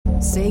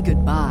Say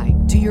goodbye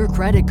to your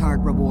credit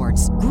card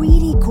rewards.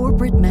 Greedy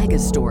corporate mega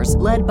stores,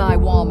 led by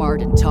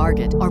Walmart and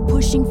Target, are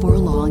pushing for a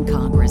law in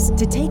Congress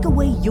to take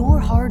away your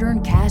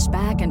hard-earned cash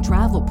back and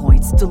travel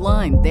points to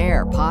line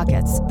their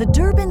pockets. The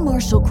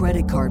Durbin-Marshall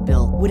credit card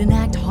bill would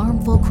enact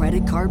harmful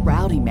credit card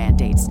routing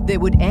mandates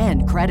that would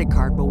end credit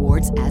card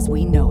rewards as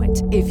we know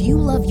it. If you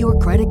love your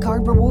credit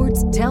card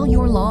rewards, tell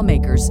your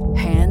lawmakers,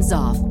 hands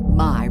off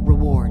my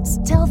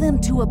rewards. Tell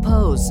them to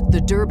oppose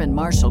the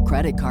Durbin-Marshall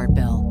credit card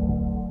bill.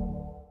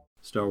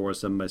 Star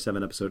Wars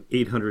 7x7, episode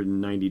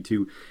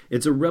 892.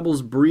 It's a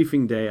Rebels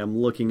briefing day. I'm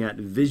looking at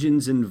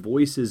Visions and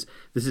Voices.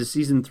 This is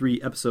season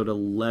 3, episode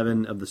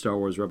 11 of the Star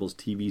Wars Rebels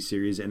TV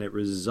series, and it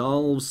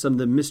resolves some of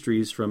the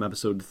mysteries from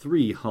episode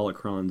 3,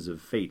 Holocrons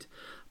of Fate.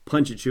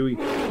 Punch it, Chewie.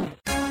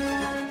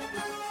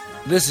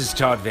 This is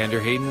Todd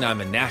Vanderhayden.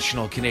 I'm a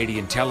national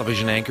Canadian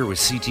television anchor with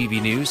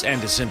CTV News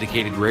and a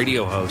syndicated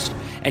radio host,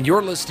 and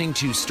you're listening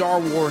to Star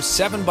Wars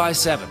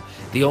 7x7,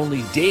 the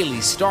only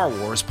daily Star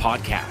Wars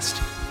podcast.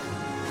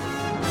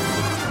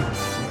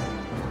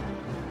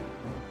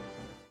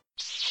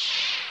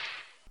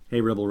 Hey,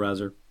 Rebel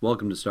Rouser.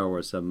 Welcome to Star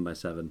Wars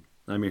 7x7.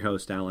 I'm your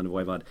host, Alan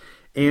Voivod.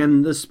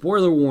 And the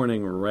spoiler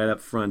warning right up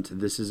front.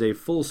 This is a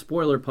full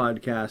spoiler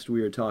podcast.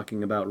 We are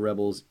talking about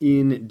Rebels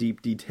in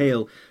deep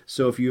detail.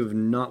 So if you have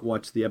not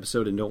watched the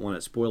episode and don't want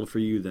it spoiled for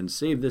you, then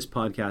save this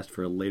podcast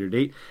for a later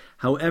date.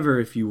 However,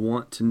 if you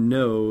want to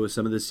know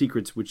some of the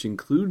secrets, which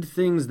include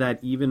things that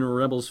even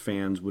Rebels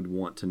fans would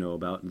want to know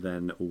about,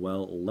 then,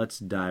 well, let's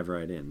dive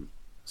right in.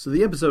 So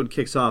the episode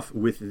kicks off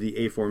with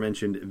the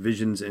aforementioned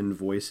Visions and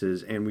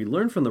Voices, and we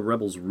learn from the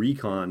Rebels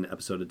Recon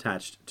episode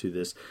attached to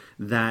this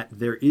that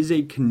there is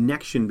a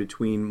connection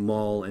between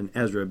Maul and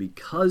Ezra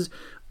because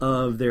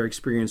of their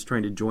experience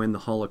trying to join the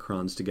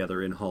Holocrons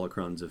together in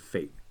Holocrons of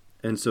Fate.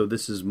 And so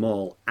this is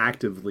Maul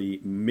actively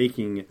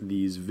making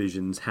these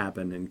visions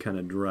happen and kind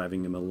of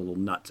driving him a little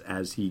nuts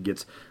as he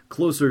gets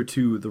closer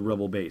to the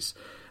Rebel base.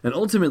 And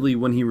ultimately,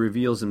 when he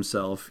reveals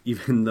himself,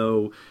 even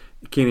though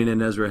Kanan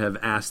and Ezra have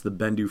asked the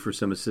Bendu for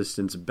some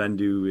assistance,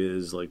 Bendu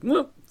is like,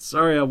 well,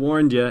 sorry, I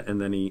warned you,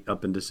 and then he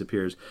up and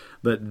disappears.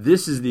 But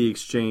this is the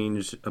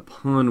exchange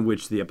upon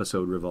which the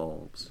episode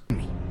revolves.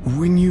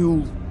 When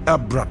you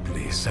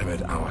abruptly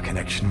severed our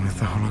connection with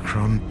the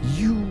Holocron,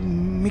 you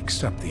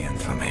mixed up the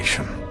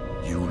information.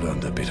 You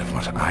learned a bit of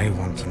what I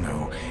want to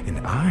know, and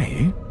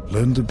I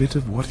learned a bit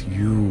of what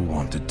you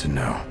wanted to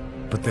know.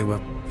 But they were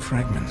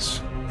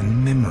fragments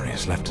and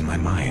memories left in my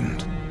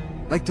mind.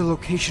 Like the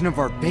location of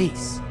our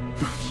base.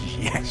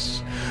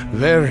 Yes,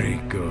 very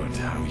good.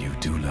 How you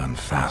do learn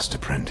fast,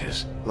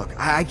 apprentice. Look,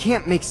 I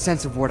can't make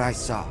sense of what I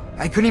saw.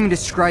 I couldn't even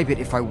describe it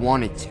if I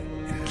wanted to.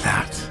 And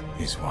that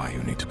is why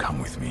you need to come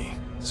with me,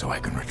 so I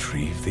can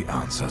retrieve the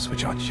answers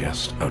which are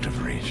just out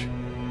of reach.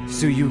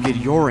 So you get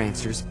your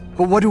answers,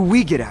 but what do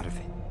we get out of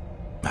it?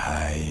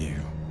 I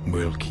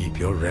will keep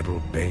your rebel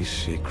base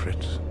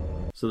secret.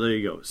 So there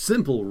you go.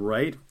 Simple,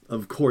 right?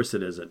 Of course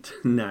it isn't,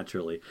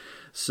 naturally.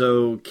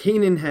 So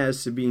Kanan has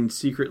Sabine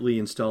secretly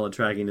install a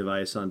tracking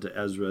device onto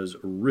Ezra's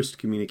wrist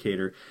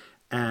communicator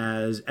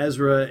as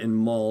Ezra and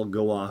Maul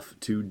go off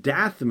to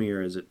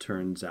Dathomir, as it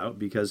turns out,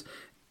 because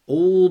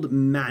old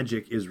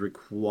magic is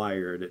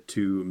required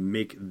to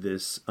make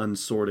this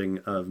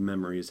unsorting of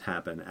memories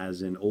happen,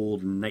 as in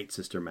old Night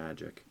Sister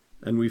magic.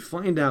 And we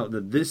find out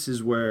that this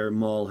is where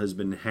Maul has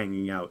been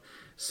hanging out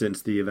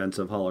since the events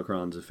of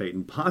Holocrons of Fate,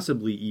 and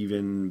possibly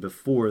even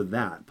before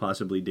that,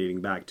 possibly dating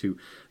back to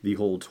the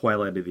whole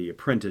Twilight of the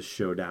Apprentice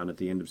showdown at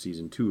the end of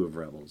Season 2 of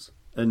Rebels.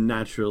 And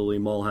naturally,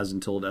 Maul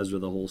hasn't told Ezra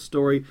the whole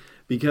story,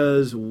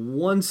 because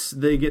once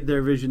they get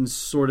their visions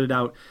sorted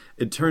out,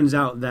 it turns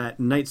out that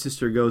Night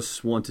Sister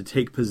ghosts want to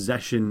take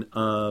possession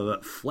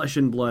of flesh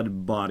and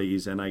blood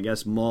bodies, and I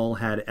guess Maul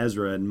had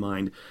Ezra in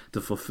mind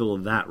to fulfill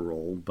that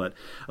role. But,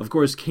 of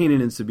course,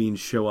 Kanan and Sabine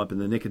show up in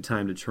the nick of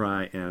time to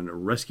try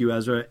and rescue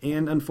Ezra,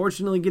 and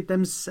unfortunately get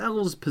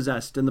themselves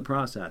possessed in the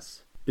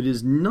process. It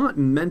is not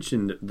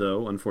mentioned,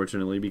 though,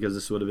 unfortunately, because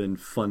this would have been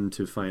fun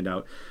to find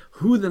out,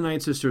 who the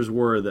Night Sisters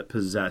were that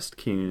possessed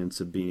Kanan and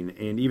Sabine,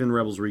 and even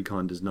Rebels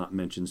Recon does not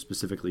mention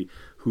specifically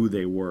who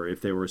they were, if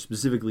they were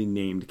specifically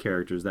named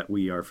characters that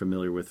we are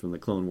familiar with from the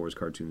Clone Wars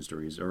cartoon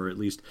stories, or at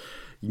least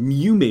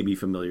you may be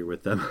familiar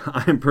with them.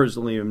 I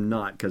personally am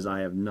not, because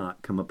I have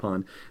not come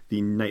upon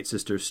the Night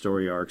Sister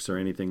story arcs or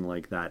anything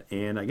like that,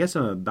 and I guess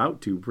I'm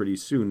about to pretty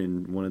soon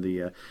in one of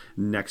the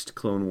next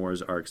Clone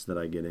Wars arcs that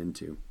I get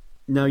into.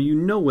 Now, you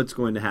know what's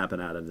going to happen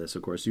out of this,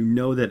 of course. You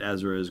know that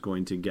Ezra is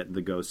going to get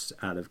the ghosts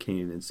out of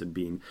Kanan and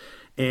Sabine,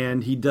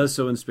 and he does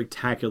so in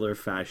spectacular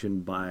fashion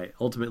by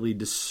ultimately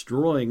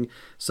destroying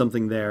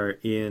something there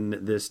in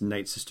this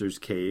Night Sisters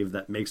cave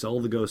that makes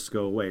all the ghosts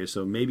go away.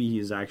 So maybe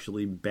he's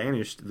actually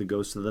banished the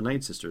ghosts of the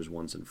Night Sisters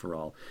once and for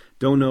all.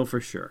 Don't know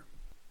for sure.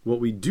 What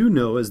we do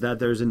know is that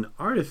there's an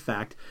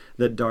artifact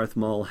that Darth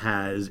Maul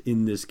has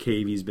in this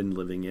cave he's been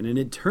living in, and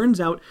it turns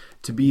out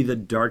to be the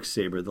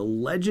Darksaber, the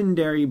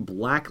legendary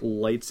black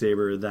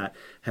lightsaber that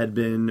had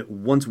been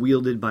once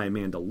wielded by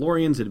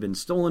Mandalorians. It had been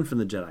stolen from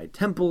the Jedi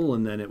Temple,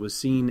 and then it was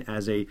seen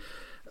as a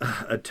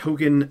a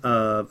token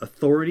of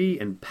authority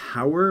and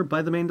power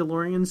by the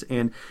Mandalorians,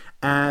 and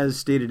as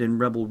stated in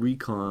Rebels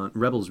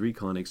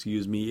Recon,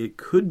 it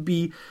could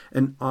be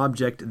an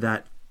object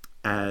that,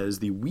 as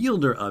the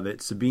wielder of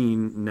it,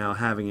 Sabine now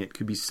having it,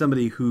 could be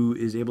somebody who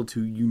is able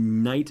to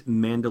unite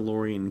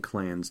Mandalorian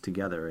clans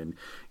together and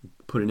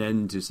put an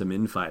end to some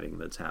infighting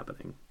that's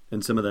happening.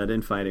 And some of that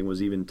infighting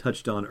was even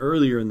touched on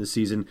earlier in the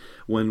season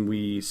when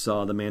we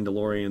saw the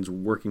Mandalorians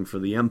working for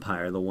the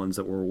Empire, the ones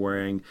that were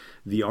wearing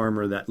the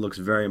armor that looks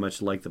very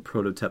much like the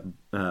prototype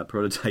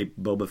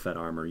Boba Fett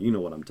armor. You know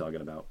what I'm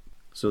talking about.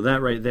 So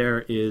that right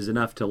there is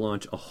enough to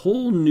launch a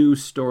whole new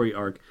story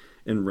arc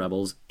in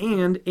Rebels,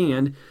 and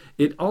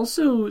it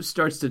also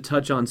starts to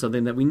touch on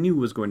something that we knew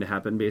was going to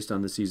happen based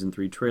on the Season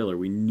 3 trailer.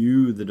 We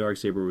knew the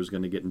Darksaber was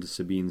going to get into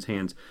Sabine's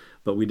hands,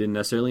 but we didn't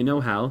necessarily know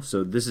how,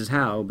 so this is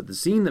how. But the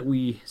scene that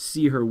we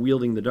see her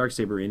wielding the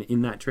Darksaber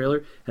in that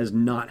trailer has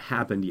not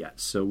happened yet,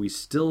 so we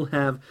still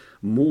have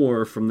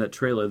more from that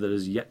trailer that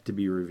is yet to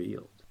be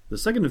revealed. The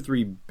second of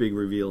 3 big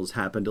reveals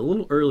happened a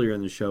little earlier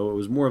in the show. It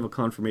was more of a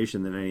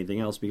confirmation than anything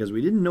else because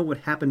we didn't know what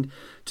happened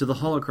to the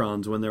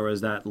holocrons when there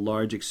was that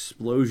large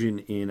explosion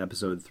in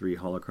Episode 3,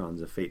 Holocrons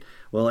of Fate.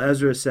 Well,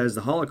 Ezra says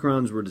the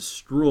holocrons were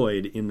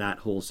destroyed in that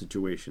whole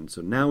situation.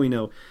 So now we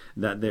know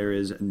that there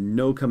is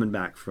no coming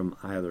back from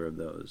either of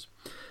those.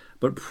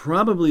 But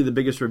probably the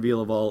biggest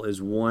reveal of all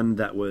is one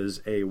that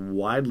was a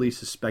widely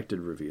suspected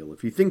reveal.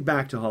 If you think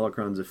back to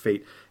Holocrons of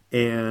Fate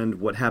and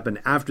what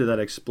happened after that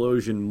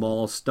explosion,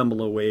 Maul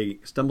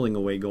stumbling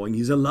away going,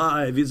 he's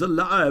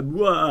alive,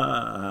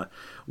 wah!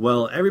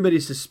 Well, everybody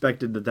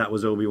suspected that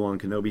was Obi-Wan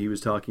Kenobi he was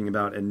talking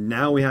about, and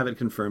now we have it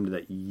confirmed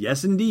that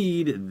yes,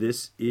 indeed,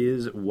 this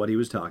is what he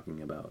was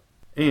talking about.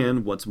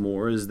 And what's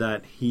more is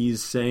that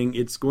he's saying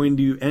it's going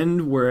to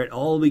end where it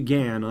all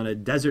began, on a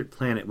desert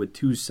planet with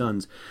 2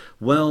 suns.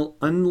 Well,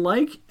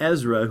 unlike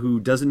Ezra, who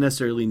doesn't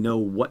necessarily know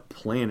what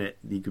planet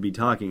he could be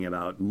talking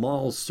about,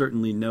 Maul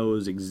certainly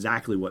knows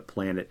exactly what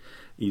planet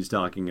he's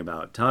talking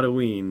about.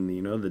 Tatooine,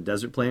 the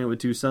desert planet with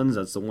 2 suns,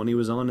 that's the one he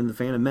was on in The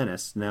Phantom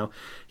Menace. Now,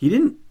 he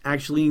didn't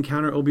actually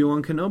encounter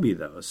Obi-Wan Kenobi,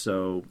 though,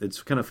 so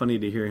it's kind of funny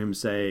to hear him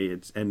say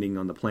it's ending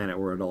on the planet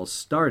where it all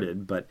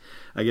started, but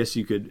I guess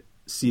you could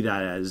see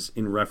that as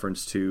in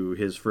reference to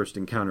his first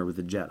encounter with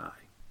the Jedi.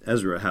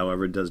 Ezra,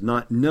 however, does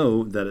not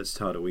know that it's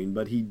Tatooine,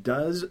 but he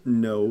does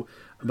know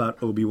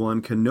about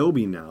Obi-Wan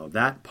Kenobi now.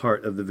 That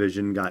part of the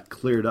vision got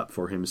cleared up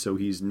for him, so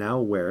he's now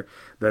aware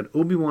that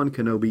Obi-Wan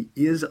Kenobi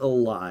is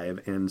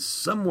alive and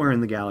somewhere in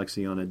the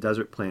galaxy on a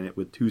desert planet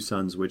with 2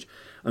 suns, which,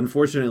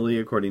 unfortunately,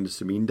 according to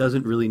Sabine,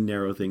 doesn't really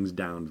narrow things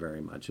down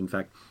very much. In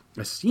fact,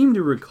 I seem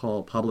to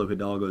recall Pablo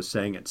Hidalgo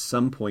saying at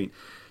some point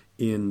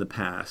in the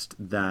past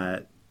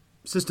that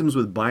systems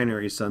with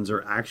binary suns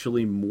are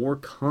actually more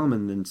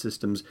common than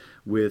systems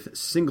with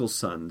single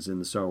suns in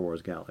the Star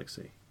Wars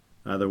galaxy.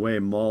 Either way,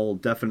 Maul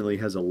definitely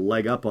has a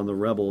leg up on the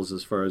Rebels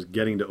as far as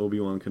getting to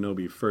Obi-Wan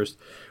Kenobi first,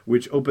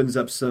 which opens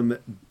up some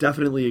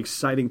definitely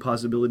exciting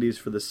possibilities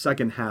for the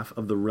second half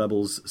of the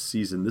Rebels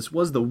season. This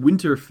was the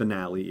winter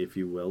finale, if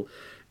you will.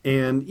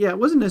 And yeah, it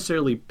wasn't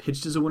necessarily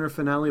pitched as a winter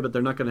finale, but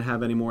they're not going to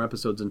have any more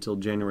episodes until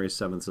January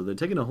 7th. So they're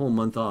taking a whole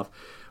month off,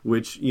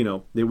 which,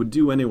 they would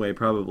do anyway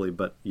probably.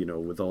 But,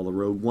 with all the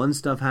Rogue One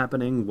stuff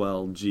happening,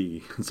 well,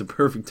 gee, it's a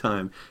perfect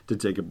time to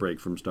take a break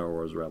from Star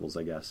Wars Rebels,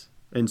 I guess.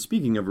 And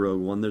speaking of Rogue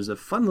One, there's a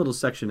fun little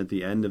section at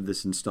the end of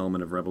this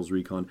installment of Rebels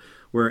Recon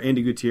where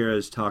Andy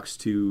Gutierrez talks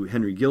to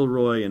Henry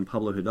Gilroy and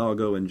Pablo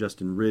Hidalgo and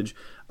Justin Ridge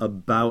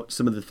about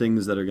some of the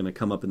things that are going to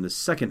come up in the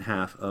second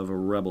half of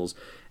Rebels.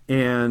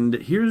 And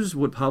here's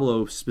what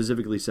Pablo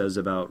specifically says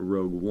about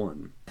Rogue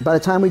One. By the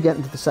time we get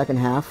into the second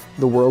half,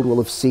 the world will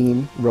have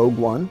seen Rogue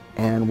One,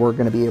 and we're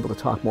going to be able to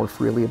talk more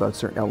freely about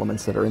certain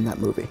elements that are in that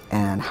movie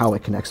and how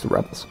it connects to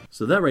Rebels.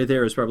 So that right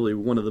there is probably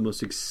one of the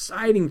most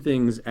exciting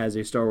things as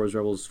a Star Wars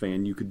Rebels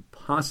fan you could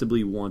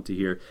possibly want to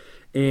hear.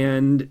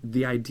 And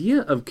the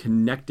idea of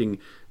connecting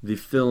the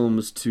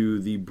films to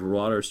the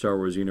broader Star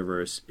Wars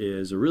universe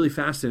is a really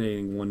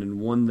fascinating one, and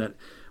one that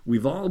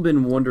we've all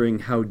been wondering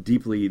how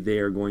deeply they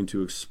are going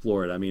to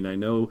explore it. I mean, I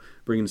know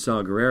bringing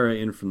Saw Gerrera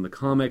in from the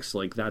comics,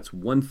 that's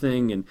one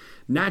thing. And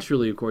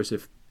naturally, of course,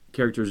 if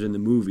characters in the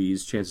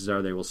movies, chances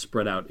are they will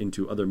spread out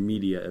into other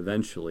media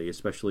eventually,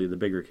 especially the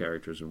bigger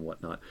characters and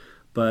whatnot.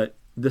 But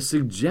this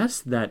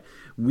suggests that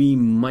we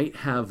might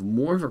have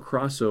more of a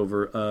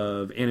crossover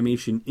of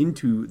animation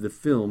into the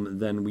film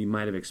than we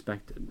might have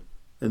expected.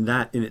 And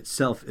that in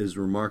itself is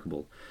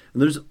remarkable.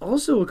 And there's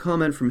also a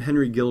comment from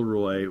Henry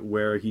Gilroy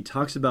where he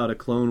talks about a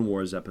Clone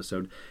Wars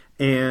episode.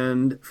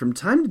 And from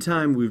time to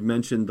time, we've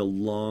mentioned the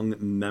long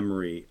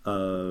memory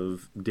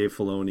of Dave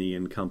Filoni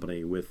and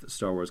company with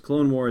Star Wars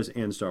Clone Wars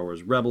and Star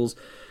Wars Rebels.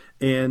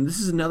 And this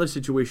is another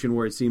situation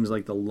where it seems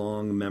like the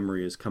long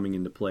memory is coming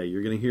into play.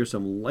 You're going to hear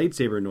some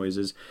lightsaber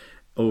noises,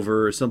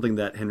 over something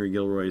that Henry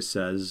Gilroy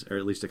says, or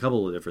at least a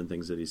couple of different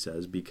things that he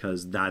says,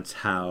 because that's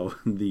how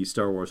the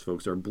Star Wars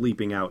folks are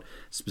bleeping out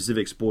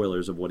specific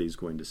spoilers of what he's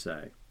going to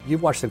say.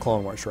 You've watched the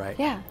Clone Wars, right?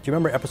 Yeah. Do you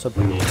remember episode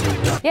 3?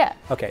 Yeah.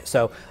 Okay,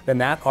 so in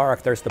that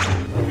arc, there's the...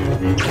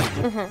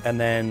 And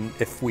then,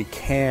 if we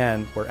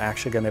can, we're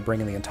actually going to bring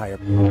in the entire...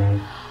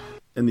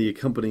 And the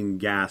accompanying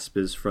gasp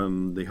is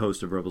from the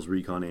host of Rebels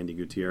Recon, Andy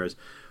Gutierrez,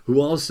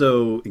 who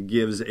also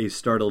gives a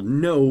startled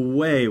no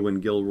way when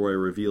Gilroy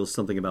reveals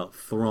something about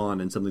Thrawn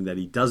and something that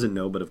he doesn't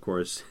know, but of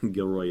course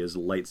Gilroy is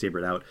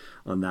lightsabered out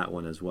on that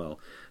one as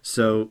well.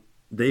 So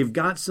they've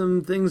got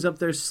some things up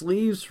their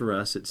sleeves for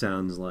us, it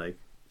sounds like,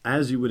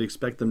 as you would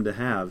expect them to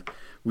have.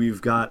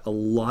 We've got a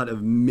lot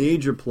of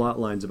major plot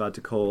lines about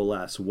to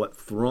coalesce. What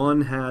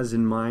Thrawn has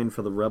in mind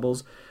for the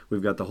Rebels.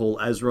 We've got the whole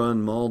Ezra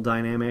and Maul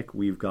dynamic.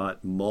 We've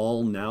got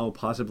Maul now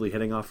possibly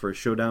heading off for a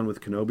showdown with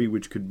Kenobi,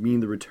 which could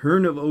mean the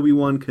return of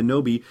Obi-Wan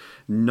Kenobi,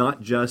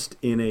 not just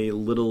in a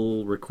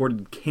little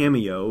recorded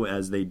cameo,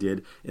 as they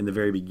did in the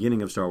very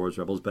beginning of Star Wars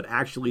Rebels, but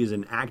actually as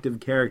an active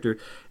character,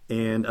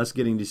 and us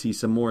getting to see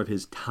some more of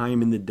his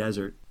time in the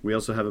desert. We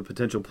also have a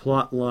potential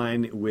plot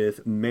line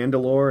with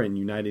Mandalore and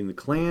uniting the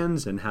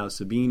clans, and how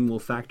Sabine will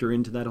factor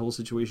into that whole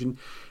situation.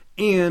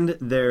 And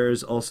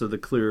there's also the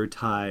clearer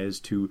ties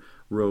to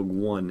Rogue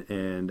One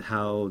and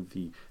how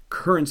the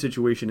current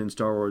situation in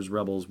Star Wars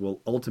Rebels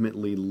will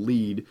ultimately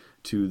lead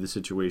to the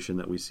situation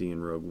that we see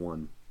in Rogue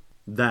One.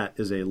 That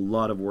is a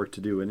lot of work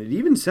to do, and it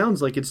even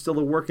sounds like it's still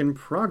a work in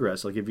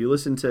progress. Like if you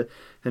listen to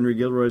Henry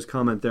Gilroy's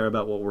comment there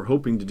about what we're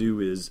hoping to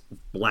do is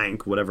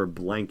blank, whatever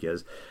blank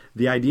is,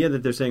 the idea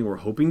that they're saying we're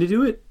hoping to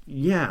do it,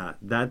 yeah,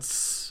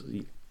 that's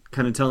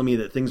kind of telling me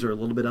that things are a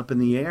little bit up in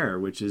the air,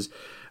 which is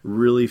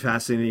really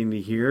fascinating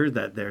to hear,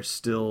 that they're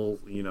still,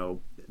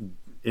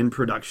 in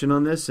production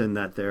on this, and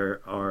that there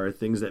are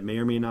things that may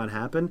or may not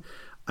happen.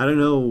 I don't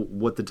know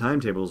what the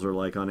timetables are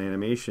like on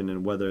animation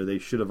and whether they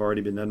should have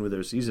already been done with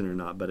their season or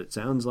not, but it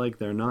sounds like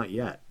they're not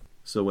yet.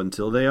 So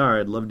until they are,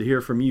 I'd love to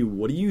hear from you.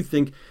 What do you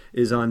think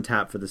is on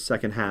tap for the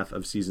second half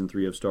of Season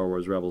 3 of Star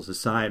Wars Rebels,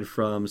 aside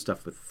from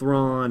stuff with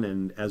Thrawn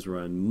and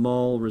Ezra and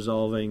Maul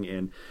resolving,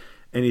 and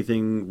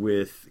anything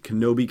with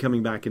Kenobi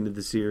coming back into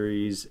the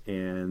series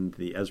and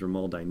the Ezra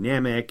Maul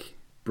dynamic?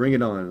 Bring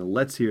it on.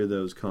 Let's hear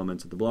those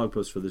comments at the blog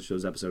post for this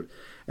show's episode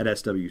at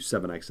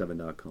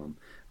sw7x7.com.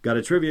 Got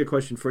a trivia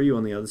question for you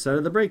on the other side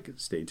of the break.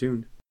 Stay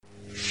tuned.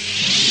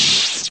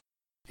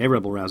 Hey,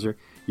 Rebel Rouser.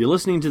 You're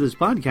listening to this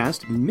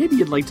podcast. Maybe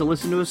you'd like to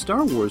listen to a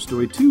Star Wars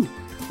story too.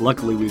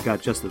 Luckily, we've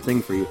got just the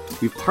thing for you.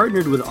 We've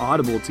partnered with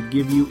Audible to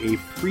give you a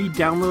free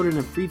download and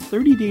a free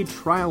 30-day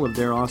trial of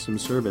their awesome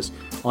service.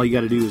 All you got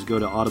to do is go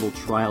to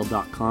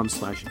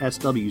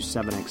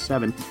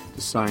audibletrial.com/SW7x7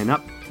 to sign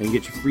up and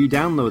get your free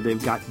download.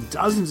 They've got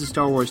dozens of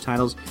Star Wars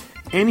titles,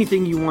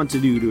 anything you want to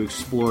do to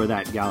explore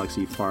that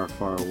galaxy far,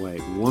 far away.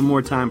 One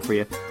more time for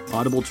you,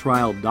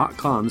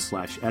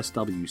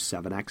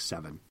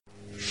 audibletrial.com/SW7x7.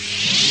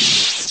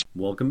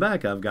 Welcome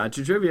back. I've got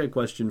your trivia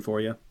question for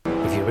you.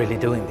 If you're really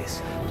doing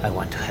this, I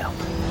want to help.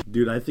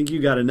 Dude, I think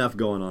you got enough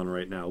going on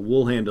right now.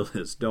 We'll handle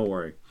this. Don't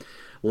worry.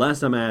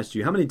 Last time I asked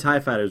you how many TIE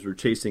fighters were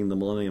chasing the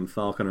Millennium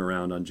Falcon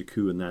around on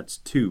Jakku, and that's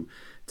 2.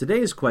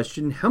 Today's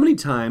question, how many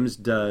times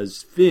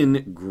does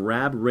Finn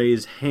grab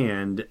Rey's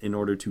hand in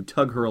order to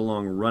tug her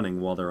along running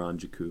while they're on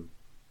Jakku?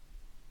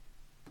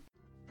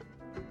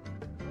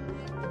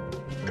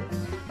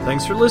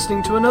 Thanks for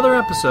listening to another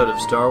episode of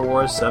Star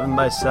Wars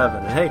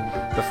 7x7. And hey,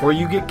 before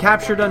you get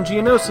captured on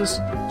Geonosis,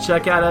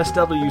 check out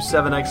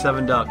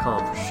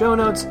SW7x7.com for show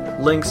notes,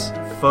 links,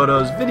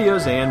 photos,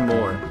 videos, and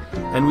more.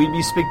 And we'd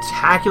be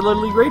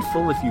spectacularly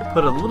grateful if you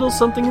put a little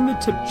something in the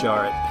tip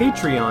jar at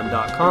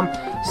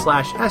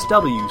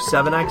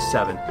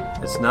patreon.com/SW7x7.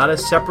 It's not a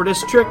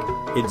separatist trick,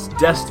 it's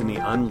Destiny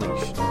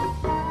Unleashed.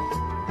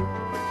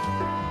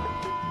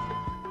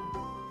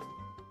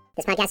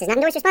 This podcast is not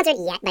endorsed or sponsored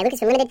yet by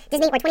Lucasfilm Limited,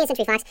 Disney, or 20th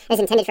Century Fox, and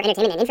is intended for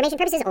entertainment and information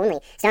purposes only.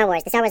 Star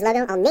Wars, the Star Wars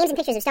logo, all names and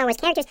pictures of Star Wars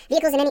characters,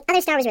 vehicles, and any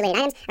other Star Wars-related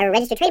items are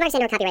registered trademarks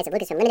and/or copyrights of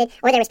Lucasfilm Limited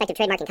or their respective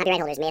trademark and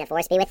copyright holders. May the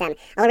Force be with them.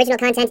 All original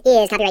content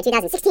is copyright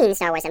 2016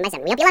 Star Wars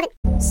 7x7. We hope you love it.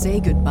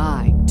 Say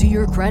goodbye to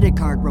your credit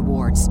card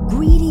rewards.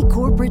 Greedy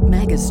corporate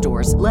mega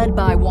stores, led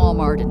by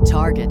Walmart and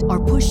Target,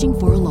 are pushing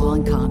for a law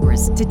in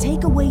Congress to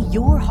take away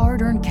your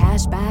hard-earned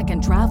cash back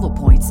and travel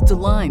points to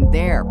line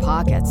their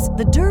pockets.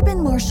 The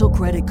Durbin-Marshall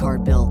credit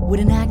card bill would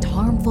enact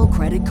harmful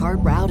credit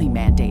card routing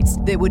mandates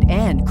that would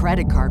end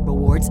credit card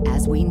rewards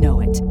as we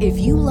know it. If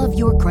you love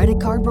your credit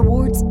card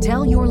rewards,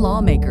 tell your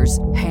lawmakers,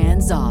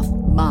 hands off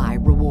my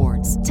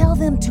rewards. Tell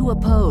them to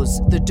oppose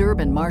the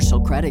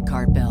Durbin-Marshall credit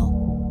card bill.